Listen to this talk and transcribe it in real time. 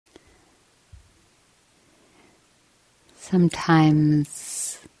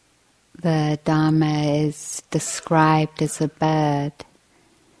Sometimes the Dharma is described as a bird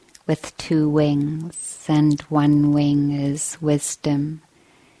with 2 wings, and one wing is wisdom,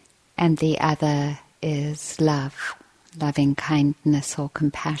 and the other is love, loving kindness or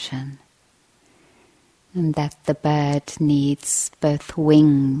compassion. And that the bird needs both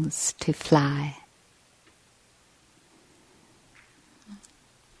wings to fly.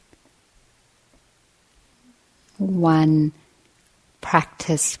 One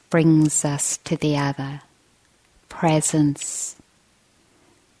practice brings us to the other. Presence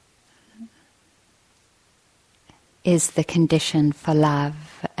is the condition for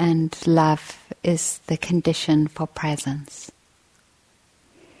love, and love is the condition for presence.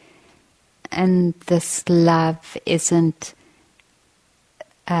 And this love isn't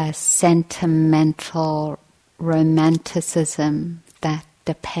a sentimental romanticism that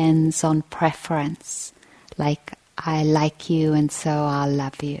depends on preference, like I like you and so I'll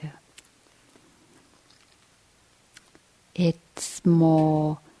love you. It's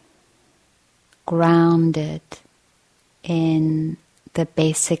more grounded in the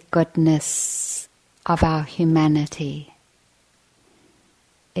basic goodness of our humanity.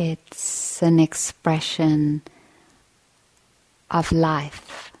 It's an expression of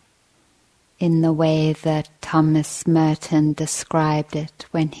life in the way that Thomas Merton described it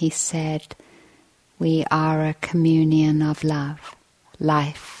when he said, "We are a communion of love.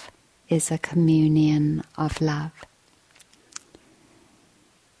 Life is a communion of love."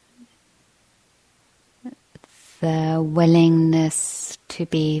 The willingness to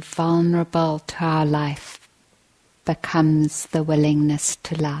be vulnerable to our life becomes the willingness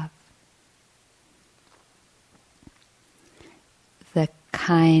to love. The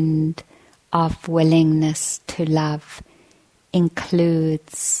kind of willingness to love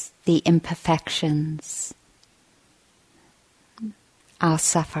includes the imperfections, our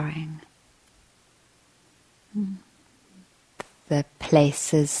suffering, the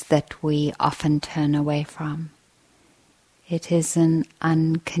places that we often turn away from. It is an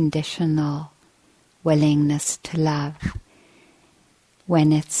unconditional willingness to love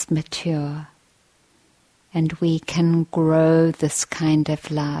when it's mature, and we can grow this kind of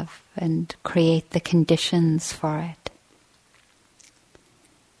love and create the conditions for it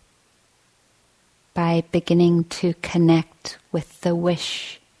by beginning to connect with the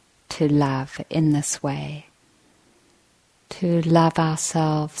wish to love in this way, to love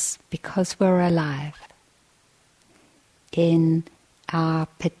ourselves because we're alive in our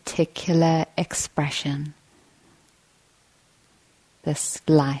particular expression, this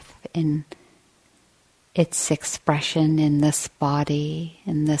life in its expression in this body,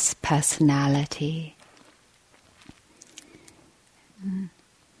 in this personality,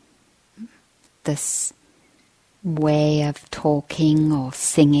 this way of talking or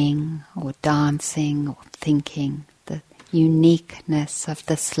singing or dancing or thinking, the uniqueness of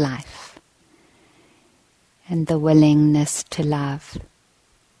this life and the willingness to love.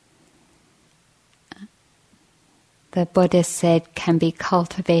 The Buddha said can be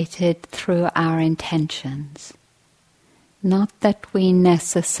cultivated through our intentions. Not that we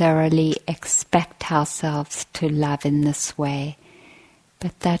necessarily expect ourselves to love in this way,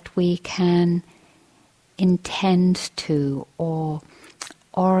 but that we can intend to or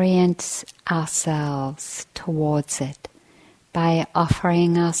orient ourselves towards it by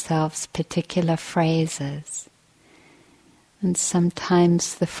offering ourselves particular phrases. And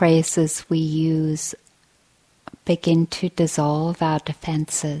sometimes the phrases we use begin to dissolve our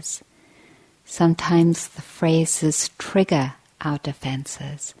defenses. Sometimes the phrases trigger our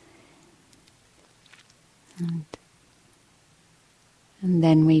defenses. And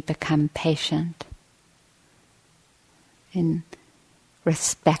then we become patient in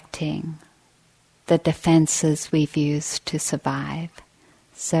respecting the defenses we've used to survive.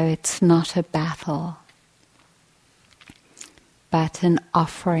 So it's not a battle, but an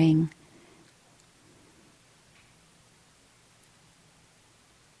offering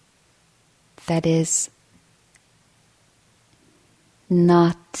that is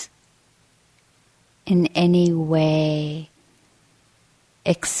not in any way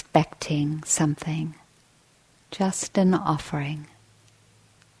expecting something, just an offering.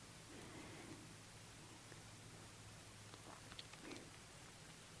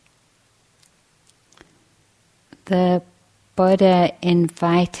 The Buddha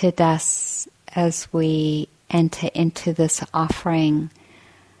invited us as we enter into this offering.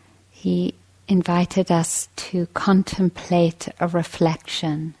 He invited us to contemplate a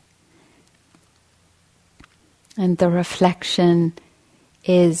reflection. And the reflection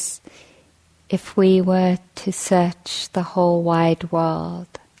is if we were to search the whole wide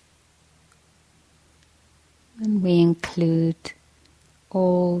world, and we include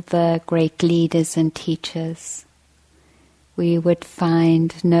all the great leaders and teachers, we would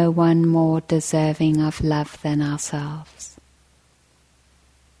find no one more deserving of love than ourselves.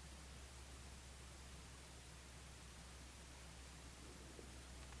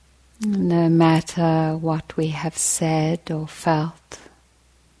 No matter what we have said or felt,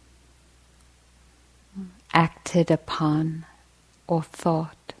 acted upon or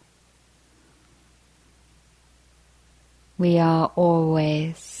thought, we are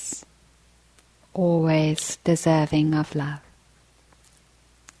always deserving of love.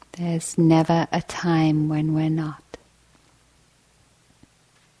 There's never a time when we're not.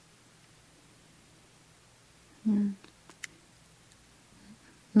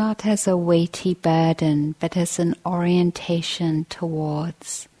 Not as a weighty burden, but as an orientation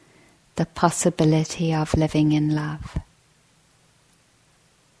towards the possibility of living in love.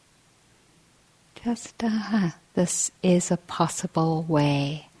 Just, this is a possible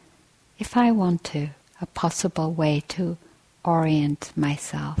way, if I want to, a possible way to orient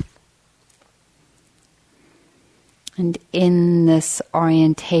myself. And in this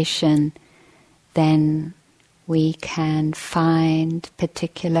orientation, then we can find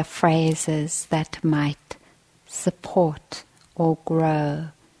particular phrases that might support or grow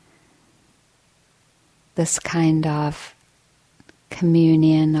this kind of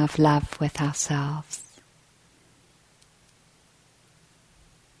communion of love with ourselves.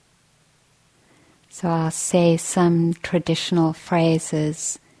 So I'll say some traditional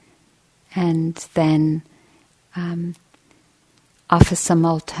phrases and then offer some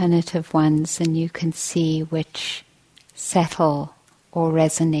alternative ones, and you can see which settle or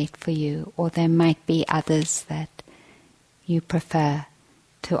resonate for you, or there might be others that you prefer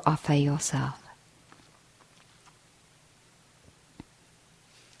to offer yourself.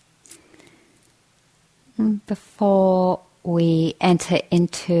 Before we enter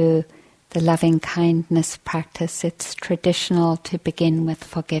into the loving kindness practice, it's traditional to begin with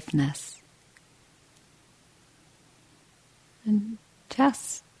forgiveness. And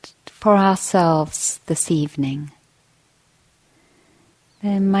just for ourselves this evening,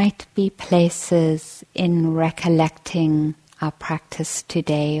 there might be places in recollecting our practice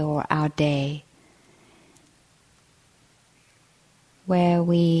today or our day where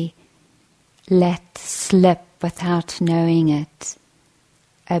we let slip without knowing it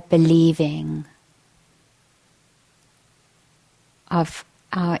a believing of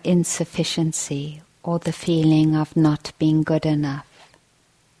our insufficiency or the feeling of not being good enough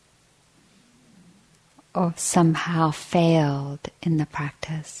or somehow failed in the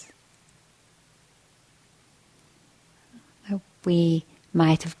practice. We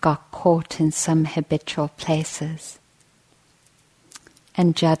might have got caught in some habitual places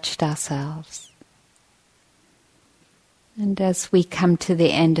and judged ourselves. And as we come to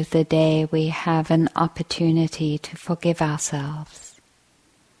the end of the day, we have an opportunity to forgive ourselves.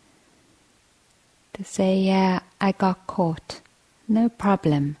 To say, yeah, I got caught. No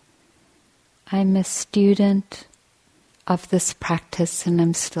problem. I'm a student of this practice and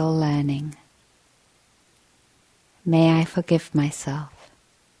I'm still learning. May I forgive myself.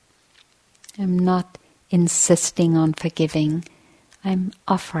 I'm not insisting on forgiving. I'm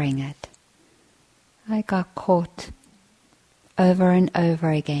offering it. I got caught over and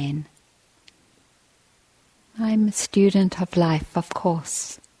over again. I'm a student of life, of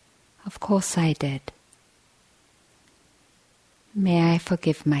course. Of course I did. May I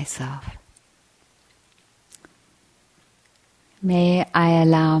forgive myself. May I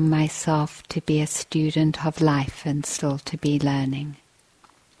allow myself to be a student of life and still to be learning.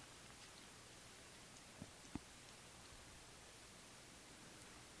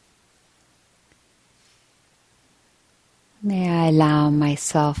 May I allow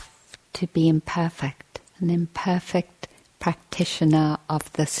myself to be imperfect, an imperfect practitioner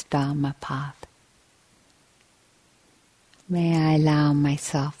of this Dharma path. May I allow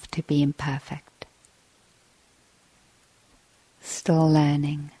myself to be imperfect. Still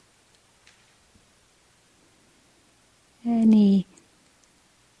learning. Any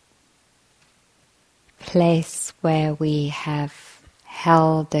place where we have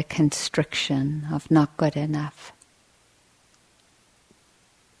held a constriction of not good enough,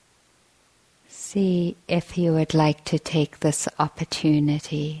 see if you would like to take this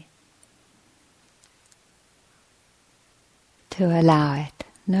opportunity to allow it.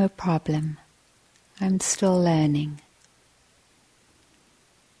 No problem. I'm still learning.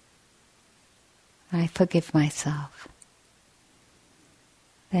 I forgive myself.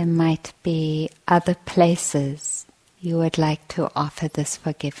 there might be other places you would like to offer this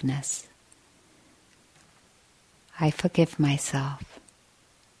forgiveness. I forgive myself.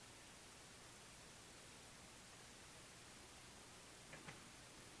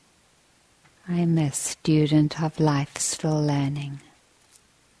 I'm a student of life, still learning.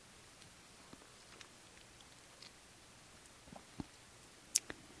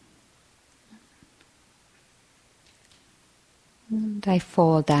 And I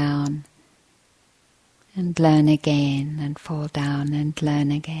fall down and learn again, and fall down and learn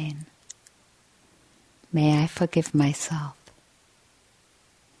again. May I forgive myself.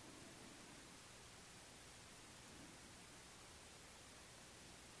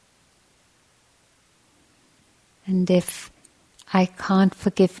 And if I can't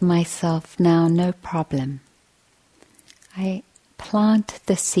forgive myself now, no problem. I plant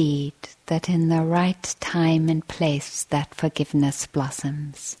the seed that in the right time and place that forgiveness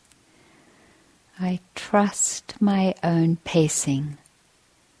blossoms. I trust my own pacing.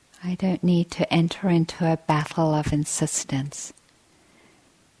 I don't need to enter into a battle of insistence.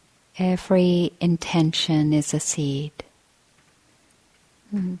 Every intention is a seed.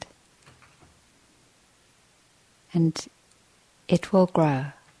 And it will grow.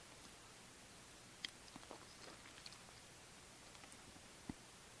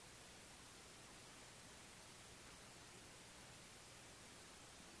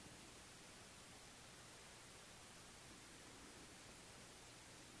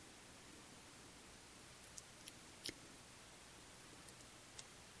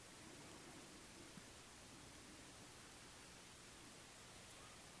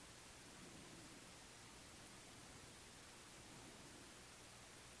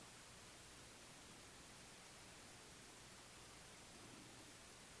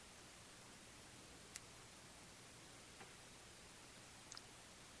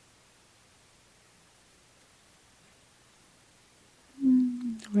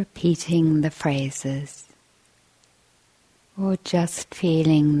 Repeating the phrases, or just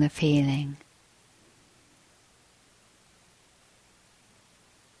feeling the feeling.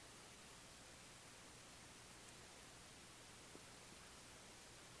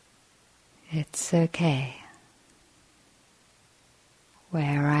 It's okay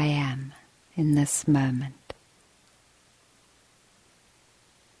where I am in this moment.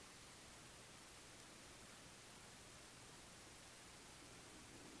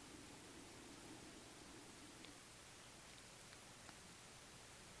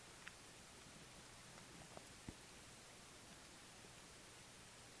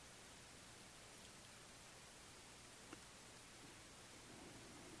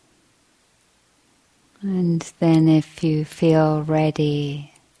 And then if you feel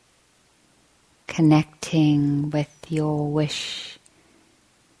ready, connecting with your wish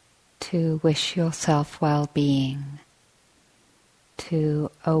to wish yourself well-being, to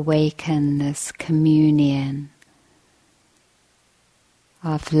awaken this communion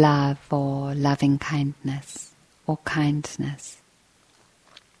of love or loving kindness or kindness.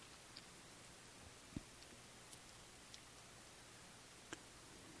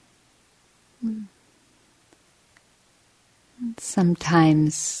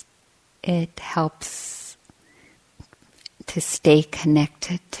 Sometimes it helps to stay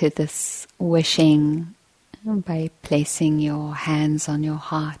connected to this wishing by placing your hands on your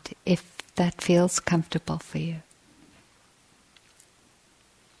heart, if that feels comfortable for you.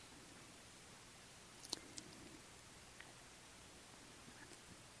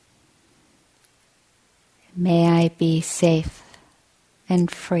 May I be safe and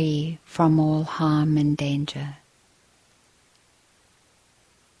free from all harm and danger.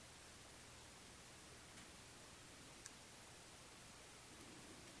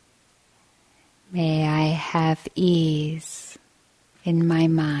 May I have ease in my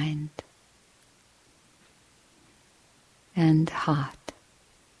mind and heart.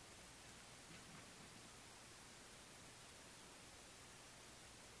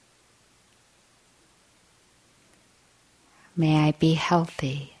 May I be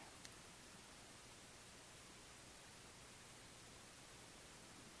healthy.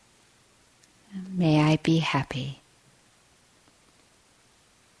 May I be happy.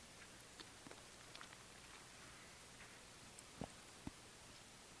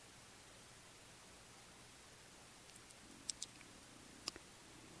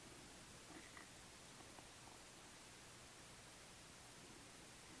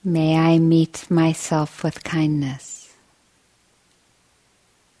 May I meet myself with kindness.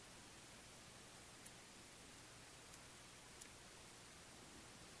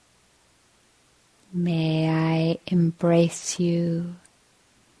 May I embrace you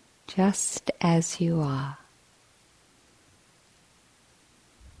just as you are,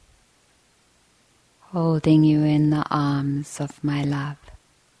 holding you in the arms of my love.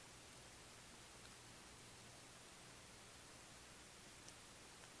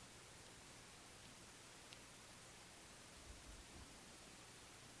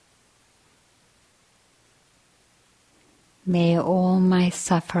 May all my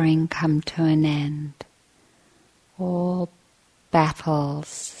suffering come to an end, all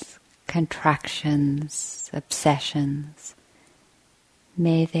battles, contractions, obsessions,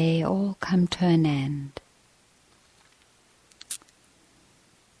 may they all come to an end.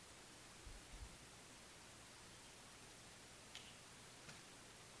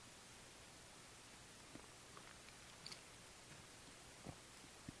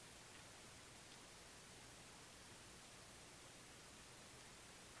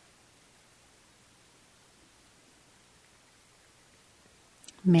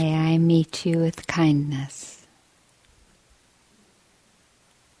 May I meet you with kindness.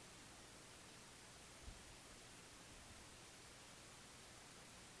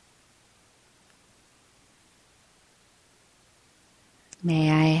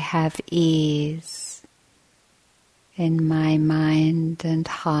 May I have ease in my mind and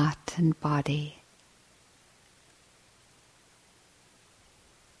heart and body.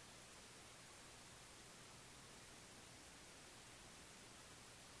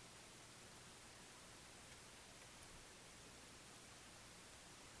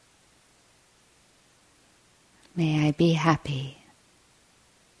 May I be happy.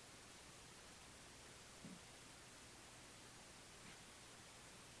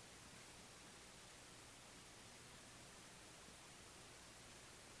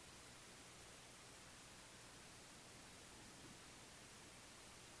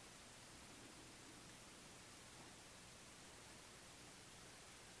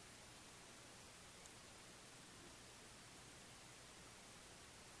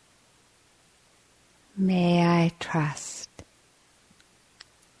 May I trust.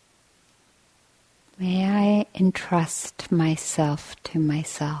 May I entrust myself to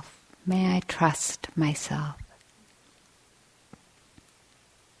myself. May I trust myself.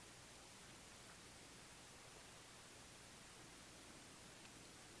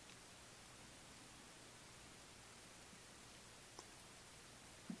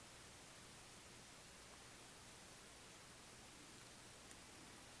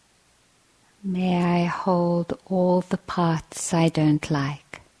 May I hold all the parts I don't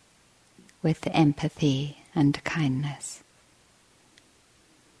like with empathy and kindness.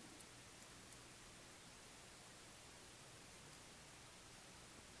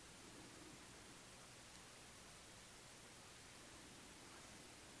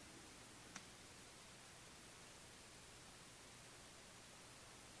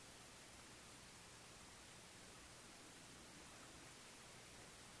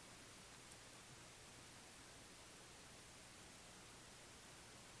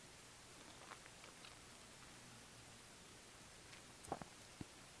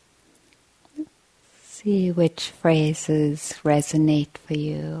 See which phrases resonate for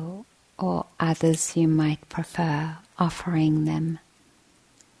you, or others you might prefer, offering them.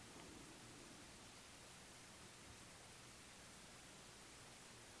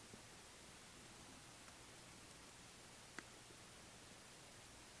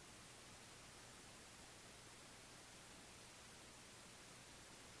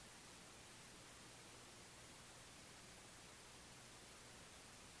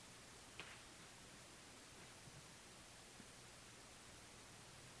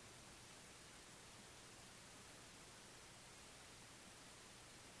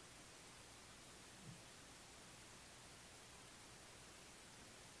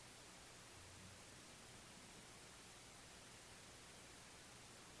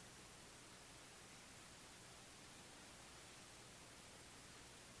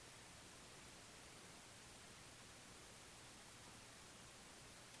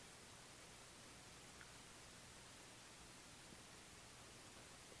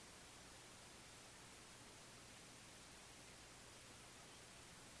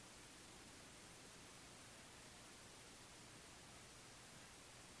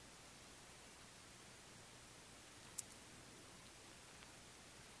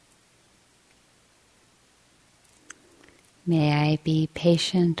 May I be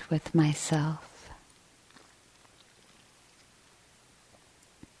patient with myself.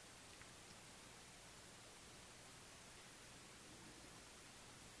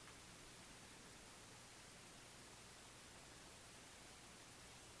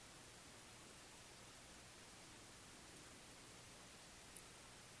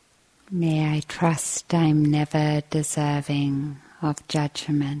 May I trust I'm never deserving of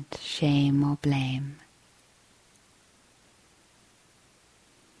judgment, shame or blame.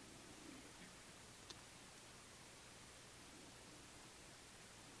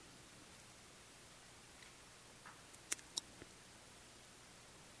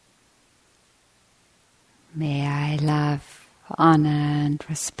 May I love, honor and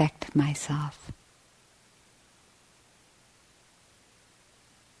respect myself.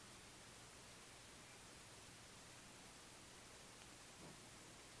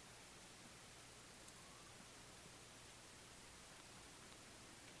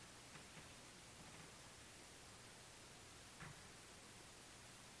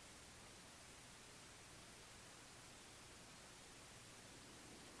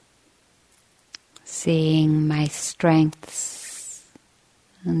 Seeing my strengths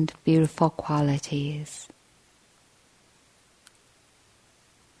and beautiful qualities.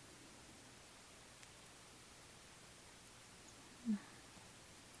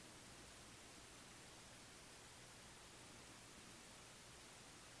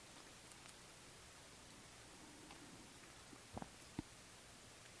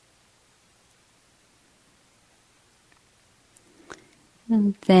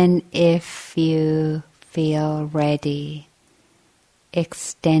 And then if you feel ready,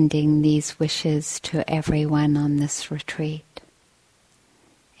 extending these wishes to everyone on this retreat,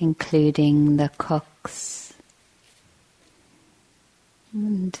 including the cooks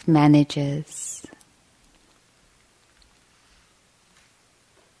and managers.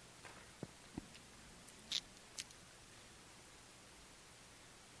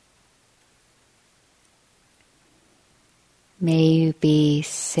 May you be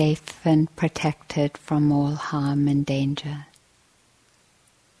safe and protected from all harm and danger.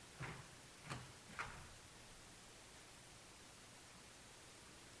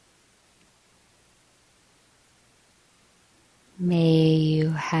 May you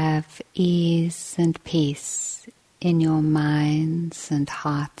have ease and peace in your minds and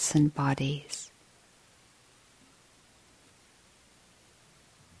hearts and bodies.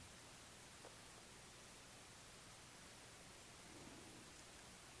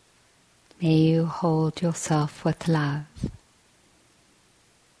 May you hold yourself with love.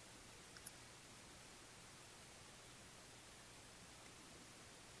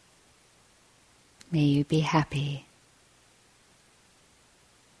 May you be happy.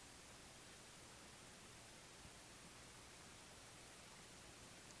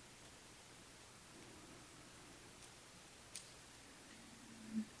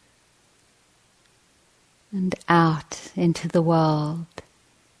 And out into the world,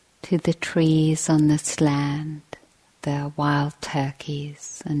 to the trees on this land, the wild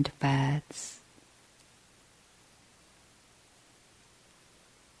turkeys and birds.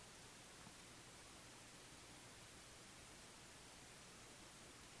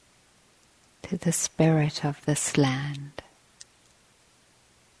 To the spirit of this land.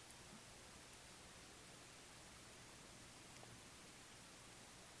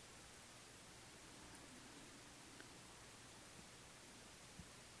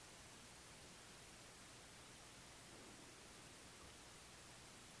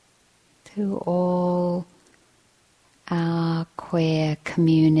 To all our queer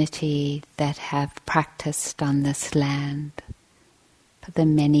community that have practiced on this land for the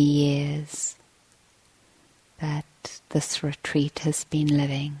many years that this retreat has been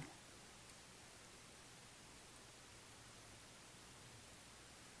living.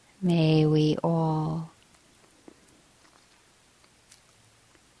 May we all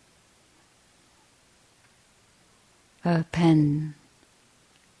open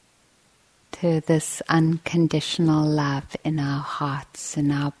to this unconditional love in our hearts, in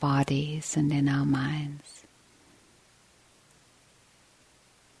our bodies, and in our minds.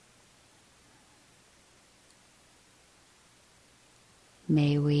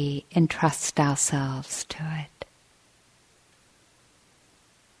 May we entrust ourselves to it.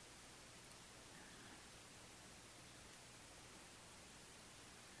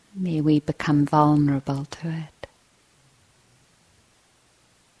 May we become vulnerable to it.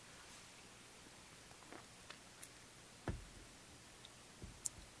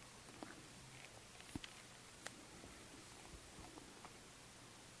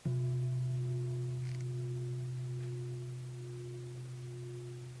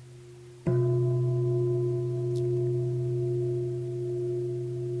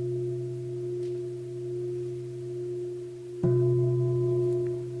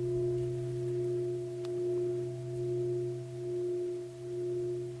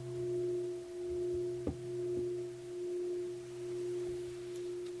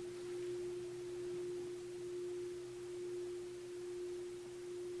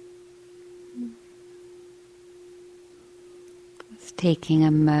 taking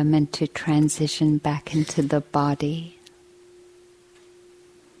a moment to transition back into the body.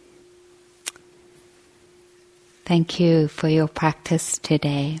 Thank you for your practice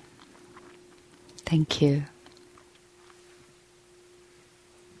today. Thank you.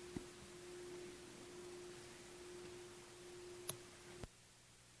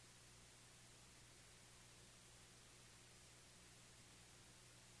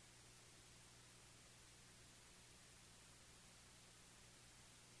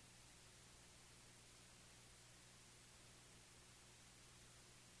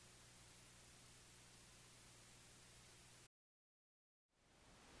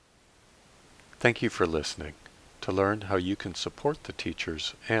 Thank you for listening. To learn how you can support the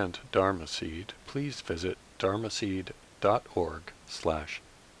teachers and Dharma Seed, please visit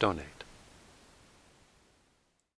dharmaseed.org/donate.